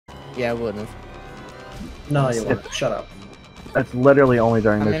Yeah, I would have. No, you wouldn't. Shut up. That's literally only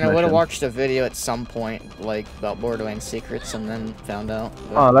during I this mean, mission. I would have watched a video at some point, like, about Borderlands secrets, and then found out.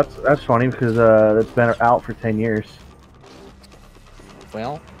 But... Oh, that's funny, because it's been out for 10 years.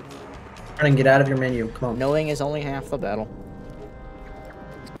 Well... And get out of your menu, come on. Knowing is only half the battle.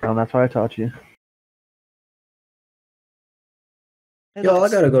 And that's why I taught you. Hey, Yo, I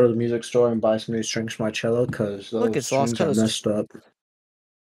gotta go to the music store and buy some new strings for my cello, because those strings are messed up.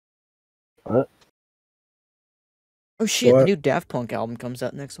 What? Oh shit, What? the new Daft Punk album comes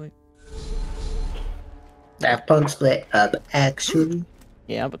out next week. Daft Punk split up, actually.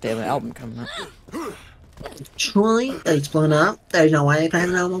 Yeah, but they have an album coming out. Truly, they split up. There's no way they have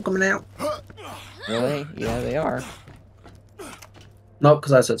an album coming out. Really? Yeah, they are. Nope,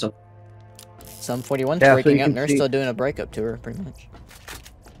 because I said so. Sum 41's Yeah, so breaking you up, can and they're see- still doing a breakup tour, pretty much.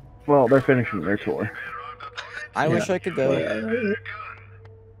 Well, they're finishing their tour. I wish I could go.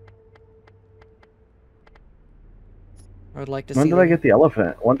 I would like to When see did I get the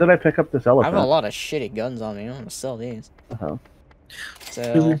elephant? When did I pick up this I elephant? have a lot of shitty guns on me. I'm gonna sell these. Uh-huh.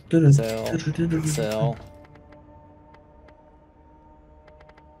 Sell. Sell.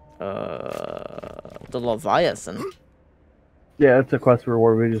 The Leviathan. Yeah, it's a quest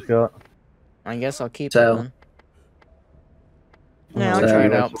reward we just got. I guess I'll keep Sell. it then. Yeah, I'll try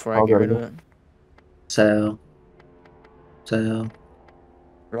it out before I get rid of it. So.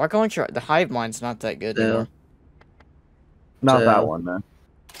 Why can't you? The hive mind's not that good anymore. Not So- that one, then.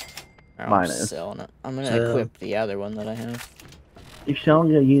 I'm Mine is. selling it. I'm gonna So- equip the other one that I have. You're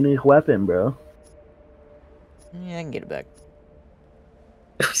showing a unique weapon, bro. Yeah, I can get it back.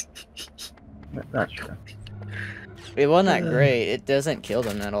 That's true. It wasn't that great. It doesn't kill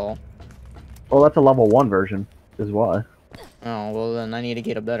them at all. Well, that's a level 1 version, is why. Oh, well then I need to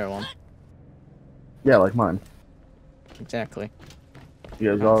get a better one. Yeah, like mine. Exactly.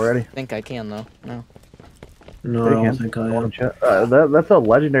 You guys all ready? I think I can though. No. No, They I don't can. think I am. That's a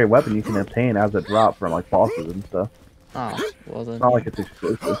legendary weapon you can obtain as a drop from like bosses and stuff. Oh, well then. It's not like it's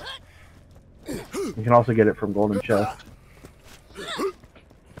exclusive. You can also get it from golden chest.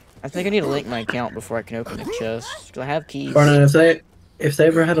 I think I need to link my account before I can open the chest. Do I have keys? Vernon, if they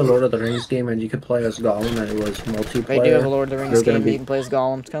ever had a Lord of the Rings game and you could play as Gollum and it was multiplayer, They do have a Lord of the Rings you're gonna game. be- You can play as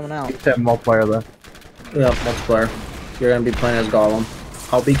Gollum. It's coming out. It's multiplayer though. Yeah, multiplayer. You're gonna be playing as Gollum.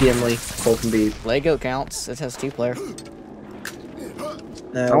 I'll be Gimli. Cole can be. Lego counts. It has 2 player.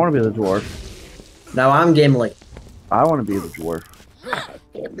 I No, want to be the dwarf. no, I'm Gimli. I want to be the dwarf.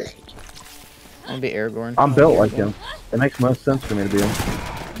 I'm gonna be Aragorn. I'm built like him. It makes most sense for me to be him.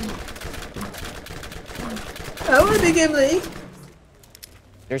 I want to be Gimli.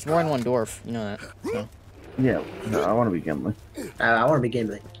 There's more than one dwarf. You know that. So. Yeah, no, I want to be Gimli. I want to be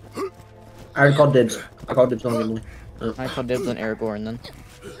Gimli. I already called dibs. I called dibs on Gimli. I call dibs on Aragorn then.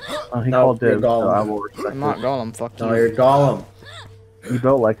 Oh, he No, called you're dibs, so Gollum. I will respect I'm not it. Gollum. Fuck No, you. you're Gollum. You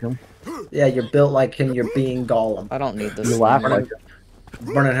built like him. Yeah, you're built like him. You're being Gollum. I don't need this. You laugh anymore. like him.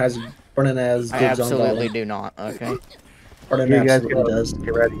 Vernon has I dibs on absolutely Gollum. do not. Okay. Vernon You guys absolutely get does.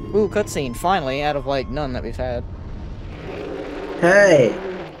 Get ready. Ooh, cutscene. Finally, out of like none that we've had. Hey,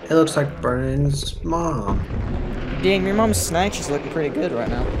 it looks like Vernon's mom. Damn, your mom's snatch is looking pretty good right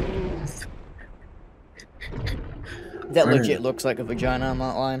now. That Vernon. legit looks like a vagina. I'm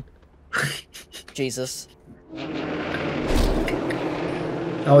not lying. Jesus.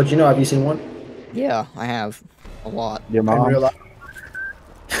 Oh, did you know? Have you seen one? Yeah, I have a lot. Your In mom. real life.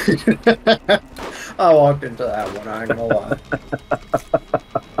 I walked into that one. I ain't gonna lie.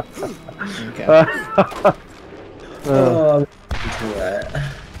 Okay. Oh, into that.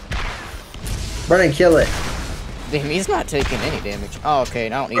 Vernon, kill it. Damn, he's not taking any damage. Oh, okay. I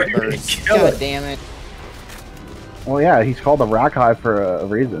don't need birds. Kill God it. damn it. Well, yeah, he's called the Rock Hive for a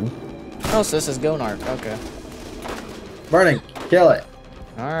reason. Oh, so this is Gonark. Okay. Vernon, kill it.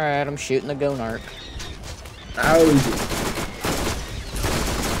 Alright, I'm shooting the Gonark. Oh.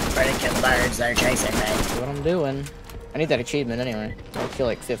 Vernon, kill the birds. They're chasing me. That's what I'm doing. I need that achievement anyway. I'll kill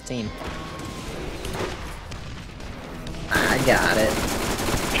like 15. I got it.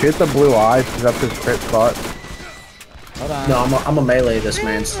 Shoot the blue eyes, because that's his crit spot. Hold on. No, I'm a melee this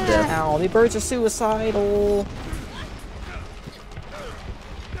man's to death. Ow, the birds are suicidal.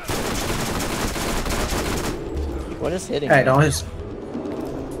 What is hitting Hey, me? don't his.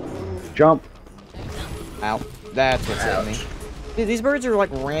 Jump. Ow. That's what's hitting me. Dude, these birds are like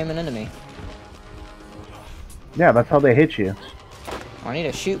ramming into me. Yeah, that's how they hit you. I need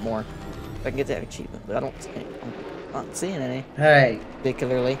to shoot more. If I can get that achievement, but I'm not seeing any. Hey,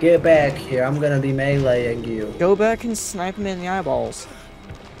 Particularly. get back here. I'm gonna be meleeing you. Go back and snipe him in the eyeballs.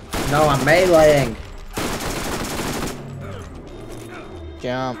 No, I'm meleeing.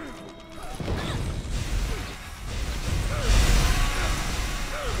 Jump.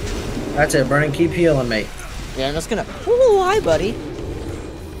 That's it, Brennan. Keep healing me. Yeah, I'm just gonna. Ooh, hi, buddy.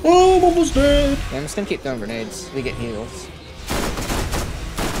 Oh, I'm almost dead. Yeah, I'm just gonna keep throwing grenades. We get heals.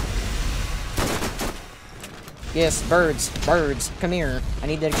 Yes, birds. Birds. Come here. I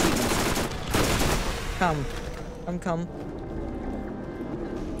need that achievement. Come. Come.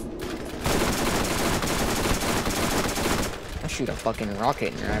 I shoot a fucking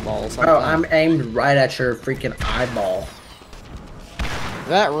rocket in your eyeballs. Oh, I'm aimed right at your freaking eyeball.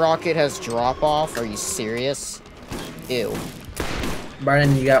 That rocket has drop off. Are you serious? Ew.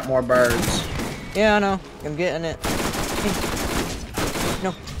 Brennan, you got more birds. Yeah, I know. I'm getting it. Hey.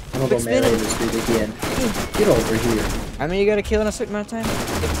 No. I'm gonna go melee this dude again. Get over here. How many you gotta kill in a certain amount of time?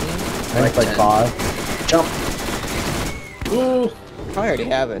 15? I think like 5. Jump. Ooh. I already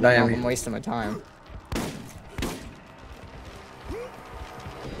have it. Damn. I'm wasting my time.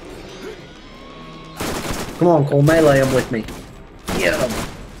 Come on, Cole, melee him with me. Get him.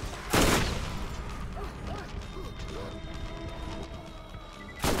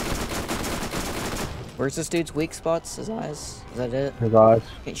 Where's this dude's weak spots? His eyes? Is that it? His eyes.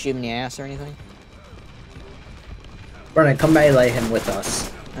 Can't shoot him in the ass or anything? Brennan, come melee him with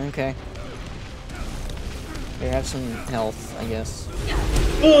us. Okay. They have some health, I guess.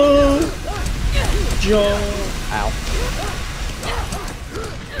 Jump. Ow.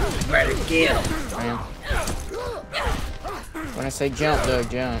 Brennan, get him. I am. When I say jump, though,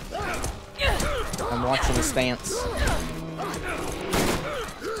 jump. I'm watching the stance.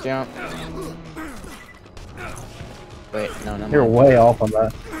 Jump. Wait, no. You're way off on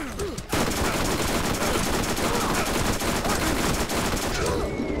that.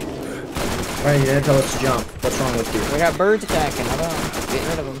 Brennan, you didn't tell us to jump. What's wrong with you? We got birds attacking. Hold on. Getting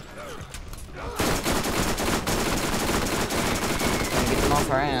rid of them. Trying to get them off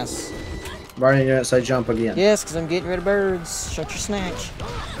our ass. Brennan, you didn't say jump again. Yes, because I'm getting rid of birds. Shut your snatch.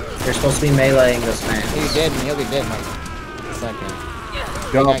 You're supposed to be meleeing this man. He's dead, and he'll be dead in like a second.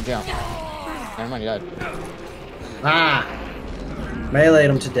 Jump. He can't jump. Never mind, he died. Ah! Meleeed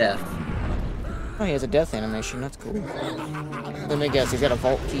him to death. Oh, he has a death animation. That's cool. Let me guess, he's got a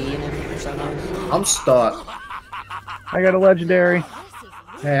vault key in him or something? I'm stuck. I got a legendary.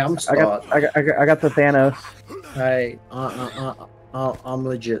 Hey, I'm stuck. I got the Thanos. Hey, I'm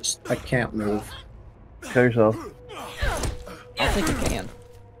legit. I can't move. Kill yourself. I think he can.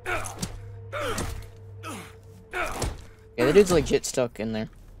 Yeah, the dude's legit stuck in there.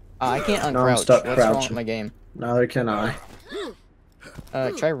 I can't uncrouch. No, I'm stuck What's wrong with crouching. my game? Neither can I.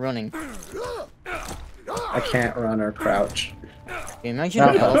 Try running. I can't run or crouch. Imagine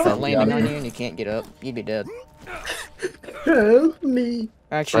an elephant landing on you and you can't get up. You'd be dead. Help me.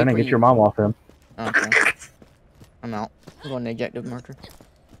 Actually, Brandon, get your mom off him. Okay. I'm out. I'm going to ejective marker.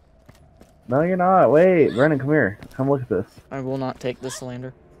 No, you're not. Wait, Brandon, come here. Come look at this. I will not take this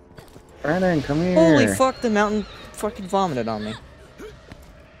cylinder. Brandon, come here. Holy fuck, the mountain fucking vomited on me.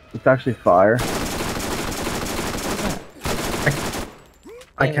 It's actually fire.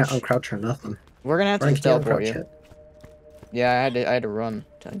 I can't uncrouch or nothing. We're gonna have to Frank, teleport uncrouch you. it. Yeah, I had to run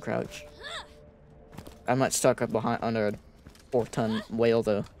to uncrouch. I'm not stuck up behind under a 4-ton whale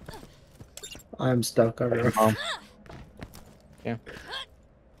though. I'm stuck under a... Yeah.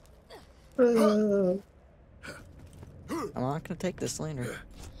 I'm not gonna take this cylinder.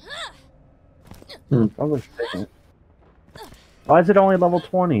 I was taking it. Why is it only level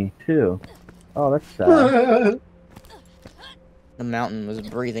 20 too? Oh, that's sad. The mountain was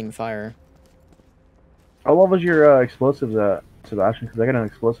breathing fire. How level was your explosives at, Sebastian? Because I got an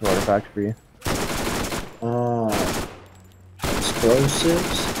explosive artifact for you.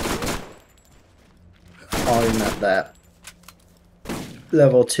 Explosives? Oh, you meant that.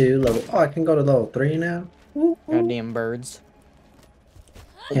 Level 2, level... Oh, I can go to level 3 now? Ooh, ooh. Goddamn birds.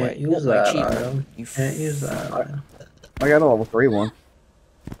 Can't Wait, use my that achievement. item. You Can't use that item. I got a level 3 one.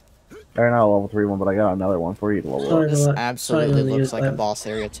 Or not a level 3 one, but I got another one for you to level Sorry. up. This Sorry, absolutely let me looks use like a that. boss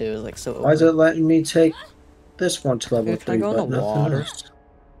area too. It's like so. Why is it letting me take this one to level Dude, can I 3, go in but the nothing water? else?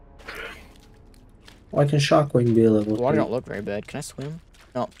 Why can Shockwing be a level The water 3? don't look very bad. Can I swim?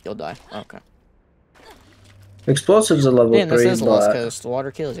 No, you'll die. Okay. Explosives are level Man, 3, this is the Lost but... Coast. The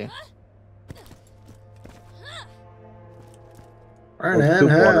water kills you. Burn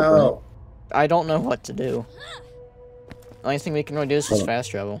hell! I don't know what to do. The only thing we can really do is just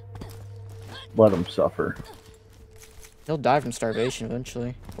fast travel. Let him suffer. He'll die from starvation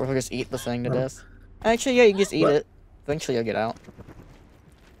eventually. Or he'll just eat the thing to death. Actually, yeah, you just eat it. Eventually you'll get out.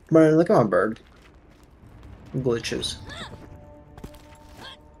 Burn, look at my bird. Glitches.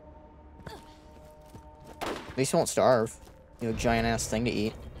 At least you won't starve. You have a giant ass thing to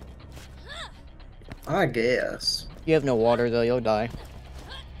eat. I guess. You have no water though, you'll die.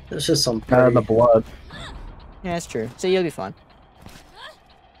 It's just some The blood. Yeah, that's true. So you'll be fine.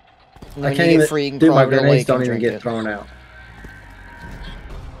 And I when can't you even. get free, you can Dude, my crawl to the grenades lake don't and even drink get it. thrown out.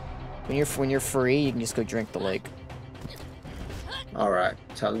 When you're free, you can just go drink the lake. Alright,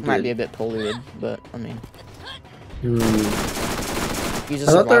 sounds Might good. be a bit polluted, but I mean. Use a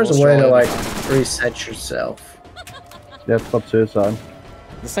I thought there was a way to survival like straw. reset yourself. Yeah, it's called suicide.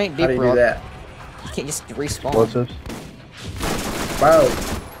 This ain't How deep do you do rock. that? You can't just respawn. Explosives. Bro.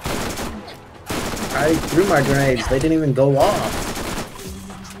 I threw my grenades. They didn't even go off.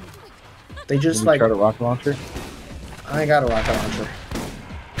 They Did just you like. try a rocket launcher? I ain't got a rocket launcher.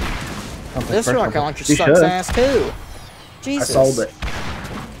 This rocket launcher You sucks should. ass too. Jesus. I sold it.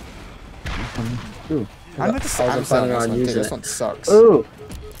 Ooh. I'm about to say, I I'm wasn't selling planning this on one too. using This it. one sucks. Ooh. I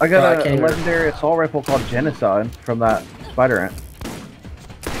But I got a can't even- legendary assault rifle called Genocide from that spider ant.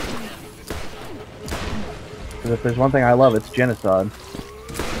 'Cause if there's one thing I love, it's genocide.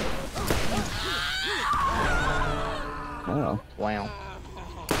 Oh, Wow.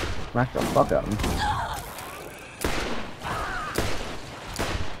 smack the fuck out of me.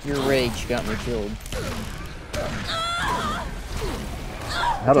 Your rage got me killed.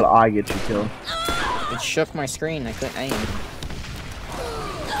 How did I get you killed? It shook my screen. I couldn't aim.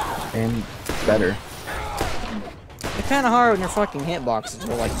 And better. It's kind of hard when your fucking hitboxes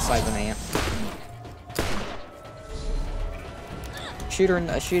are like the size of an ant. Shoot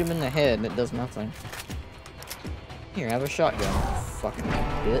him in the head and it does nothing. Here, have a shotgun. Fucking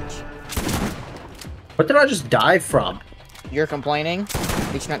bitch. What did I just die from? You're complaining?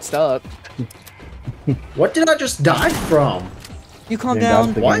 At least you're not stuck. What did I just die from? You calm Getting down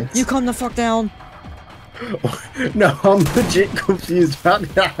down. to the What? game. You calm the fuck down. No, I'm legit confused about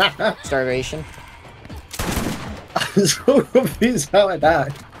that. Starvation. I'm so confused how I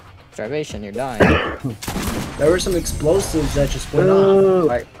died. Starvation, you're dying. There were some explosives that just went Ooh, off.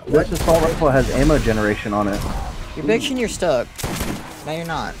 Like, what? this assault rifle has ammo generation on it. You're bitching you're stuck. Now you're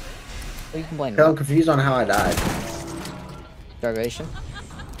not. What are you complaining I'm about? confused on how I died. Starvation?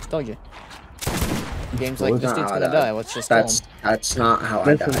 Told you. Games Well, like it's this not dude's how I gonna died. die. Let's just kill him. That's not how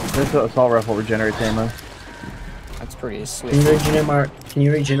I This died. assault rifle regenerates ammo. That's pretty sweet. Can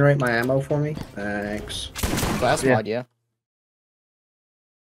you regenerate my ammo for me? Thanks. Class Yeah. mod, yeah.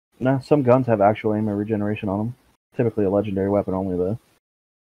 No, some guns have actual ammo regeneration on them. Typically a legendary weapon only, though.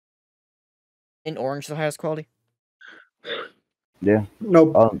 In orange, the highest quality. Yeah.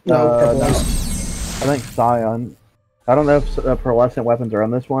 Nope. No. purple I is- think Scion. I don't know if pearlescent weapons are on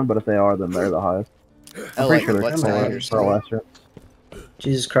this one, but if they are, then they're the highest. I'm pretty sure butt they're stallions. pearlescent.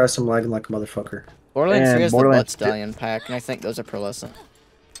 Jesus Christ, I'm lagging like a motherfucker. Borderlands 3 And has the Borderlands butt stallion pack, and I think those are pearlescent.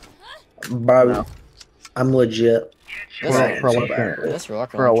 Bro, No. I'm legit. This, Pearlescent this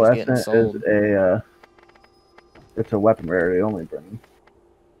rocket launcher's getting Pearlescent sold. is a it's a weapon rarity only thing.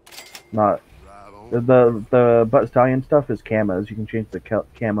 Not the butt stallion stuff is camos. You can change the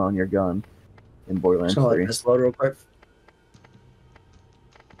camo on your gun in Borderlands So let 3. this load real quick.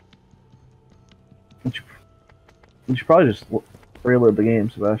 You should probably just reload the game,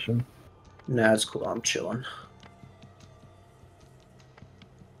 Sebastian. Nah, it's cool. I'm chilling.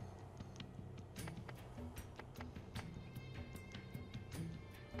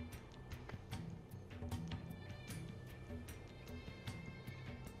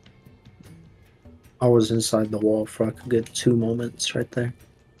 I was inside the wall for like a good 2 moments right there.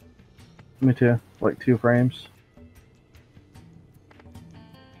 Me too. Like 2 frames.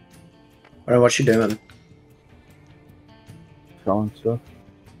 Alright, what you doing? Selling stuff.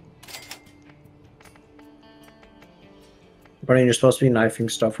 Buddy, you're supposed to be knifing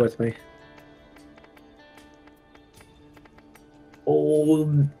stuff with me.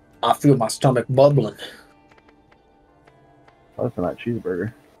 Oh, I feel my stomach bubbling. Other than that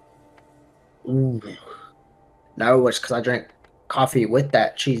cheeseburger. Ooh. No, it's because I drank coffee with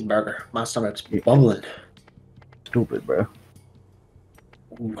that cheeseburger. My stomach's bubbling. Stupid, bro.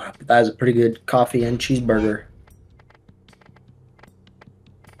 Ooh, that is a pretty good coffee and cheeseburger.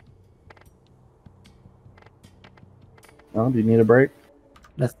 Oh, do you need a break?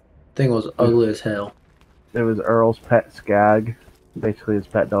 Thing was ugly as hell. It was Earl's pet skag. Basically his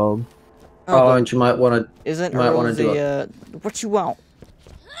pet dog. Oh, and you might want to. Isn't you might Earl wanna do the, what you want?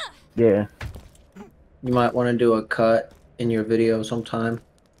 Yeah. You might want to do a cut in your video sometime.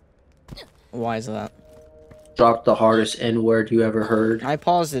 Why is that? Drop the hardest N word you ever heard. I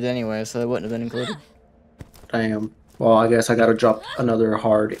paused it anyway, so it wouldn't have been included. Damn. Well, I guess I gotta drop another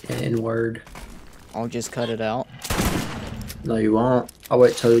hard N word. I'll just cut it out. No, you won't. I'll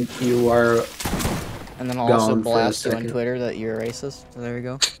wait till you are. And then I'll also Gone for a blast you on second. Twitter that you're a racist. So there we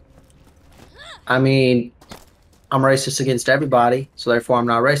go. I mean, I'm racist against everybody, so therefore I'm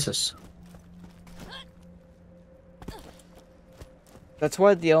not racist. That's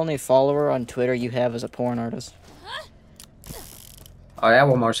why the only follower on Twitter you have is a porn artist. Oh yeah,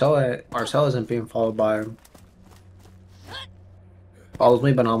 well Marcel isn't being followed by him. Follows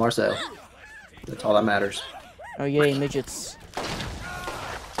me, but not Marcel. That's all that matters. Oh yay, midgets.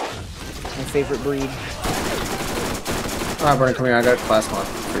 My favorite breed. Alright, Bernie, come here. I got a class mod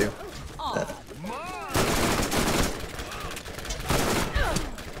for you.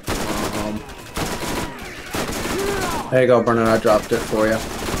 There you go, Brennan. I dropped it for you.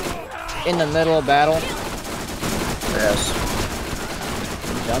 In the middle of battle. Yes.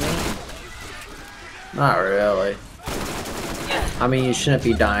 Dummy. Not really. I mean, you shouldn't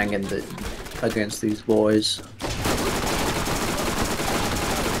be dying against these boys.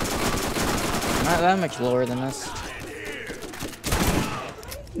 Not that much lower than us.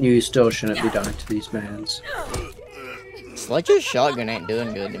 You still shouldn't be dying to these mans. Sledge's shotgun ain't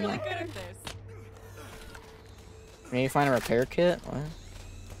doing good to me. We need to find a repair kit? What?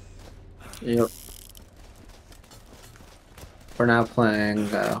 Yep. We're now playing,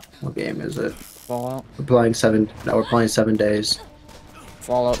 what game is it? Fallout. We're playing 7 days.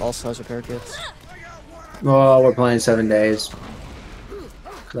 Fallout also has repair kits. Well, we're playing 7 days.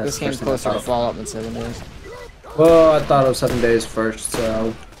 This game's closer to Fallout than 7 days. Well, I thought it was 7 days first,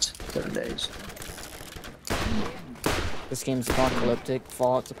 so 7 days. This game's apocalyptic.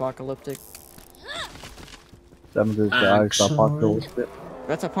 Fallout's apocalyptic. 7 days dies, apocalyptic.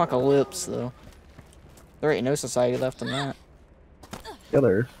 That's apocalypse, though. There ain't no society left in that. Yeah,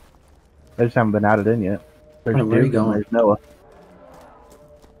 there is. They just haven't been added in yet. There's Where are you going? There's Noah.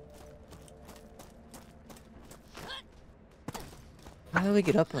 How do we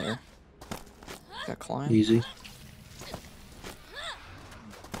get up there? Gotta climb. Easy.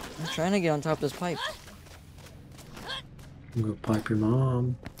 I'm trying to get on top of this pipe. I'm gonna pipe your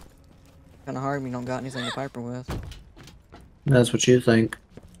mom. Kinda hard, we don't got anything to pipe her with. That's what you think.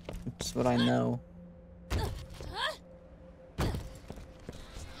 That's what I know.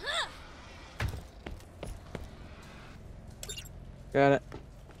 Got it.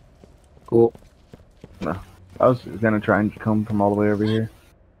 Cool. No. I was gonna try and come from all the way over here.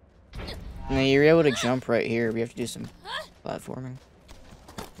 Now you're able to jump right here. We have to do some platforming.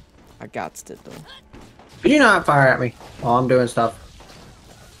 I got it though. Could you not fire at me while I'm doing stuff?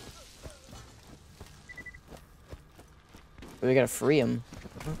 We gotta free him.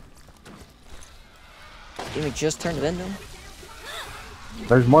 Didn't we just turn it into him?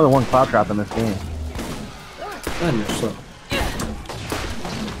 There's more than one cloud trap in this game. I know so.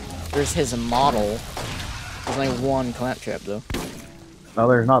 There's his model. There's only one claptrap though. No,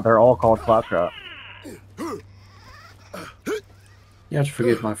 there's not. They're all called cloud trap. You have to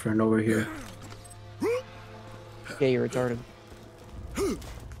forgive my friend over here. Yeah, you're retarded.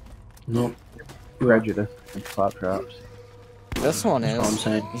 Nope. Prejudice and cloud traps. This one is. That's what I'm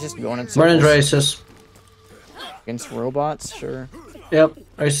saying. He's just going in Brennan's circles. racist. Against robots, sure. Yep,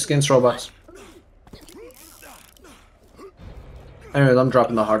 racist against robots. Anyways, I'm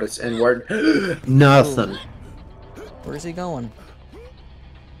dropping the hardest N-word. Nothing. Where's he going?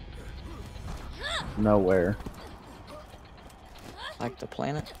 Nowhere. Like the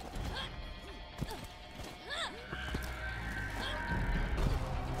planet?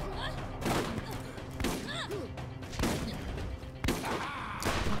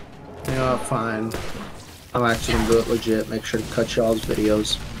 You know what, fine. I'm actually gonna do it legit. Make sure to cut y'all's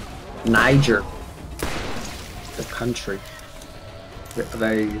videos. Niger. The country. A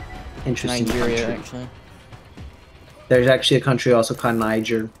very interesting Nigeria, country. actually. There's actually a country also called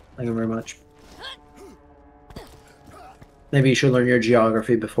Niger. Thank you very much. Maybe you should learn your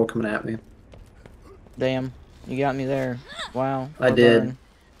geography before coming at me. Damn, you got me there. Wow. I did.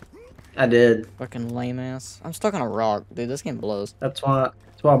 I did. Fucking lame ass. I'm stuck on a rock, dude. This game blows. That's why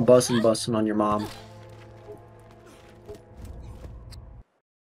I'm busting on your mom.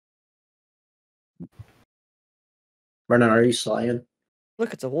 Brennan, are you slaying?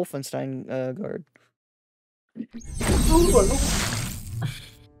 Look, it's a Wolfenstein guard.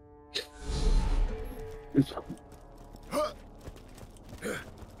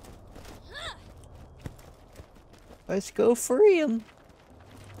 Let's go free him.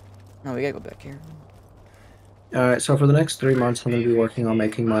 No, we gotta go back here. Alright, so for the next 3 months, I'm going to be working on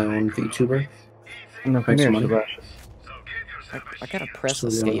making my own VTuber. No, Make some money. I gotta press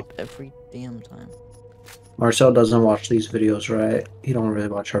escape every damn time. Marcel doesn't watch these videos, right? He don't really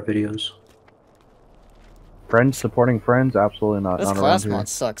watch our videos. Friends supporting friends? Absolutely not. This Not class around here. mod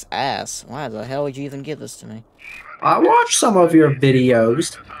sucks ass. Why the hell would you even give this to me? I watched some of your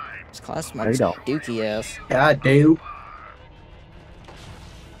videos. This class No, you mod's don't. dookie ass. Yeah, I do.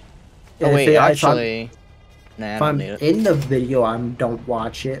 Oh wait, If actually, nah, I if don't I'm need it. in the video, I don't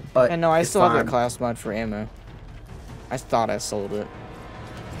watch it. But And no, I if still have I'm- the class mod for ammo. I thought I sold it.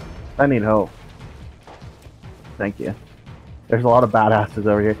 I need help. Thank you. There's a lot of badasses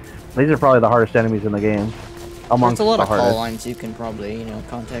over here. These are probably the hardest enemies in the game. Amongst There's a lot the of call hardest. lines you can probably, you know,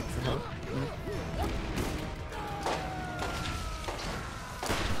 contact for help.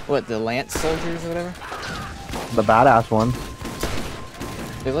 What, the Lance soldiers or whatever? The badass ones.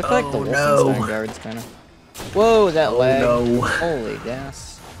 They look like the Oh, Wolfenstein no. guards, kind of. Whoa, that lag. no. Holy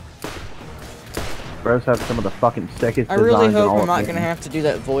gas. Bros have some of the fucking sickest I designs really in hope all I'm of not gaming. gonna have to do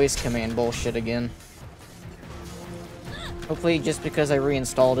that voice command bullshit again. Hopefully, just because I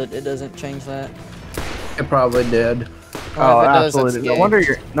reinstalled it, it doesn't change that. It probably did. Well, Oh, if it does, that's absolutely.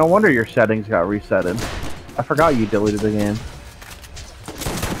 gay. No wonder your settings got resetted. I forgot you deleted the game.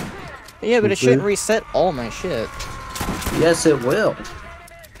 Yeah, but it Please. shouldn't reset all my shit. Yes, it will.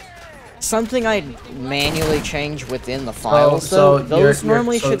 Something I manually change within the files, so though, those you're-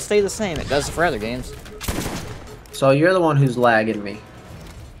 normally so- should stay the same. It does for other games. So you're the one who's lagging me.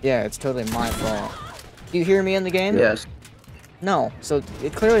 Yeah, it's totally my fault. Do you hear me in the game? Yes. No, so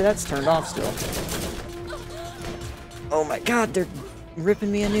clearly that's turned off still. Oh my god, they're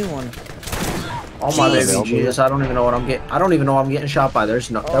ripping me a new one. Oh my Jeez. baby Jesus, I don't even know what I'm getting. I don't even know what I'm getting shot by. There was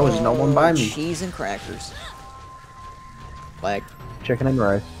no one by me. Cheese and crackers. Like, Chicken and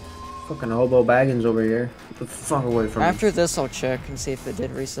rice. Fucking hobo baggins over here. Get the fuck away from me. after this, I'll check and see if it did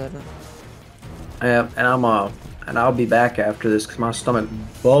reset it. Yeah, and I'll be back after this because my stomach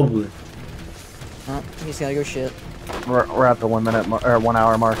bubbling. Oh, he's gotta go shit. We're at the 1 minute or 1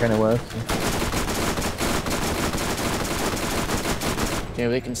 hour mark anyway. Yeah,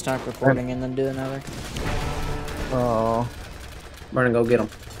 we can stop recording and then do another. Oh, Burn, go get him.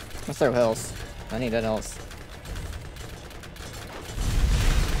 Let's throw health. I need that health.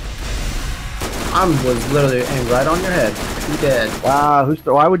 I was literally aimed right on your head. You dead. wow!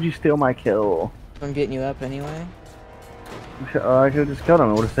 Why would you steal my kill? I'm getting you up anyway. I could have just killed him.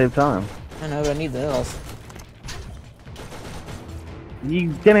 It would have saved time. I know, but I need the health.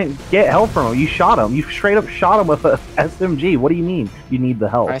 You didn't get help from him. You shot him. You straight up shot him with a SMG. What do you mean? You need the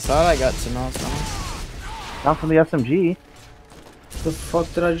help. I thought I got some health. Not from the SMG. The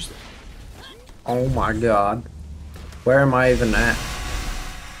fuck did I just... Oh my god. Where am I even at?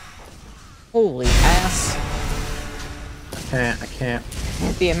 Holy ass. I can't.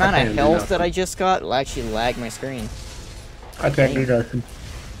 The amount can't of do health that nothing. I just got will actually lag my screen. I can't do nothing.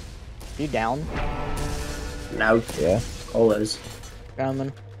 You down? No. Yeah. Always.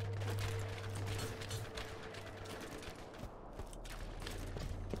 Coming.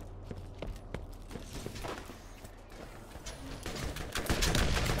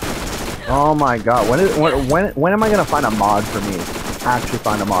 Oh my god. When am I gonna find a mod for me? Actually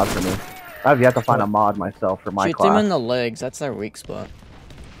find a mod for me. I've yet to find a mod myself for my Shoot them class. in the legs, that's their weak spot.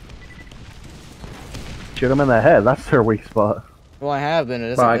 Shoot them in the head. That's their weak spot. Well, I have been,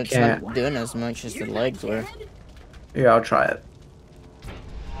 But I it's not can't. doing as much as the legs were. Yeah, I'll try it.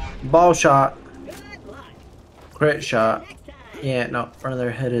 Ball shot. Crit shot. Yeah, no, front of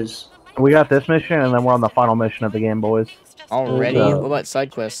their head is... We got this mission, and then we're on the final mission of the game, boys. Already? Yeah. What about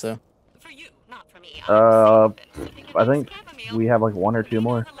side quests, though? I think we have like 1 or 2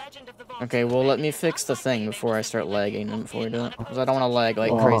 more. Okay, well, let me fix the thing before I start lagging and before we do it. Because I don't want to lag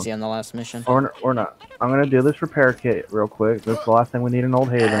like crazy on the last mission. Or not. I'm gonna do this repair kit real quick. This is the last thing we need in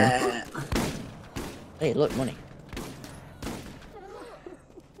Old Haven. Hey, look, money.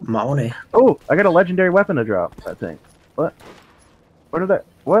 Money. Oh, I got a legendary weapon to drop, I think. What? What are that?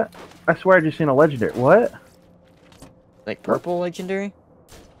 What? I swear I just seen a legendary. What? Like purple legendary?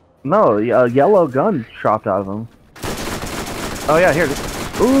 No, a yellow gun dropped out of him. Oh yeah, here.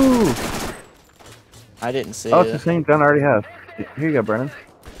 Ooh! I didn't see Oh, it's the it. same gun I already have. Here you go, Brennan.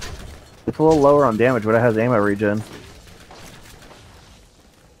 It's a little lower on damage, but it has ammo regen.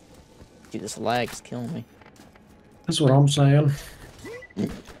 Dude, this lag is killing me. That's what I'm saying.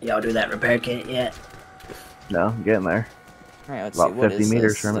 Y'all do that repair kit yet? No, I'm getting there. Alright, let's About see, what 50 is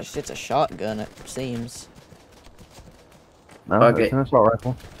meters this? from it. It's a shotgun, it seems. No, Okay. it's an assault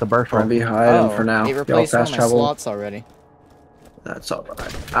rifle. It's a burst I'll rifle. be hiding Oh, for now. It Y'all replaced all fast my travel. slots already. That's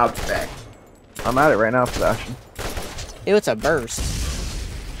alright. I'll be back. I'm at it right now, Sebastian. Ew, it's a burst.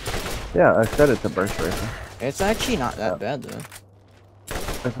 Yeah, I said it's a burst rifle. It's actually not that bad, though.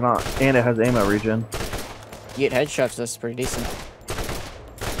 It's not. And it has ammo regen. You get headshots, that's pretty decent.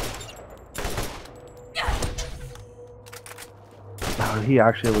 Oh, he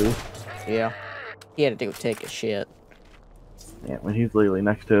actually lose. Yeah. He had to go take a shit. Yeah. I mean, he's literally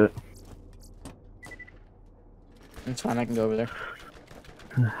next to it. It's fine, I can go over there.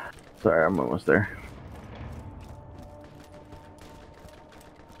 Sorry, I'm almost there.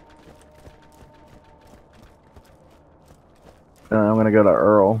 I'm gonna go to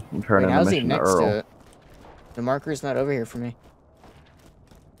Earl and turn Wait, in the how's he mission to next to Earl. it? The marker's not over here for me.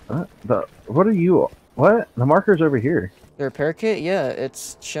 What are you? What? The marker's over here. The repair kit? Yeah,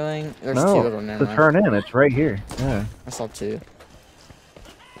 it's showing. There's No, two of them. Never to mind. turn in, it's right here. Yeah. I saw two.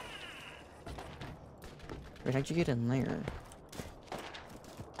 Wait, how'd you get in there?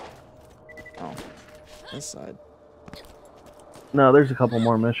 Oh, this side. No, there's a couple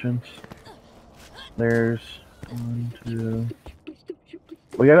more missions. There's 1, 2.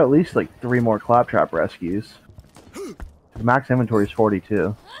 We got at least like 3 more claptrap rescues. The max inventory is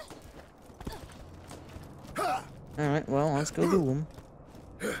 42. Alright, well, let's go do them.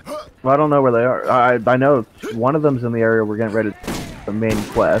 Well, I don't know where they are. I know one of them's in the area we're getting ready to the main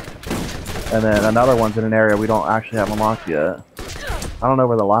quest, and then another one's in an area we don't actually have unlocked yet. I don't know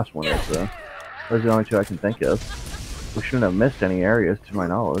where the last one is though. Those are the only 2 I can think of. We shouldn't have missed any areas to my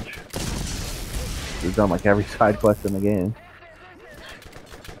knowledge. We've done like every side quest in the game.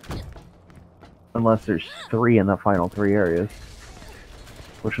 Unless there's 3 in the final 3 areas.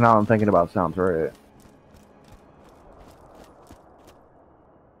 Which now I'm thinking about sounds right.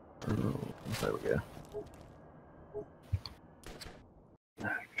 There we go.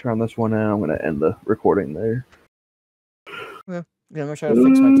 Turn this one in. I'm going to end the recording there. Yeah, I'm gonna try to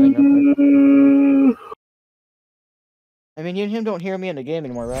fix my thing real quick. I mean, you and him don't hear me in the game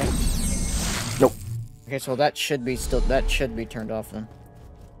anymore, right? Nope. Okay, so that should be turned off then.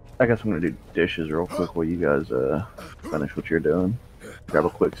 I guess I'm going to do dishes real quick while you guys finish what you're doing. Grab a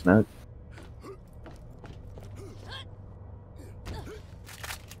quick snack.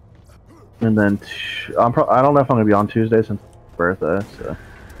 And then I don't know if I'm going to be on Tuesday since it's birthday, so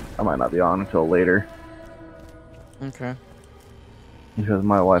I might not be on until later. Okay. Because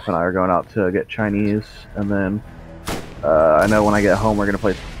my wife and I are going out to get Chinese, and then I know when I get home we're going to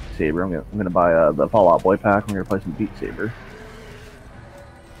play Saber. I'm gonna buy the Fallout Boy pack. I'm going to play some Beat Saber.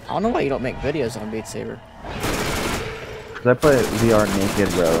 I don't know why you don't make videos on Beat Saber. Cause I play VR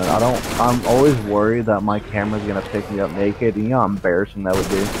naked, bro, and I'm always worried that my camera's gonna pick me up naked, and you know how embarrassing that would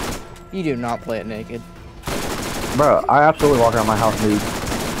be. You do not play it naked. Bro, I absolutely walk around my house nude.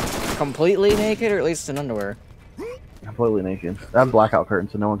 Completely naked, or at least in underwear? Completely naked. I have blackout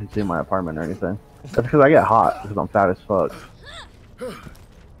curtains so no one can see my apartment or anything. That's because I get hot, because I'm fat as fuck.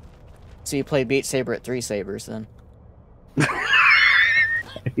 So you play Beat Saber at 3 sabers, then?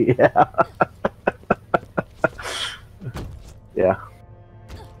 Yeah. Yeah.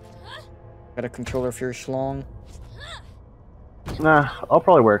 Got a controller for your schlong? Nah, I'll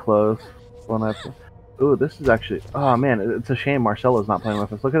probably wear clothes when I... Ooh, this is actually... Oh man, it's a shame Marcelo's not playing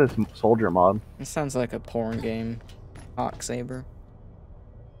with us. Look at this soldier mod. It sounds like a porn game. Hawk Saber.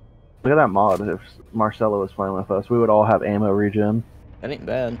 Look at that mod. If Marcelo was playing with us, we would all have ammo regen. That ain't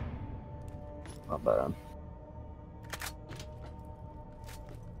bad. Not bad.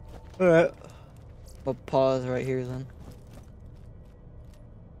 Alright. We'll pause right here then.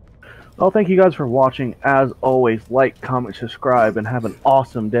 Well, thank you guys for watching. As always, like, comment, subscribe, and have an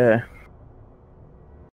awesome day.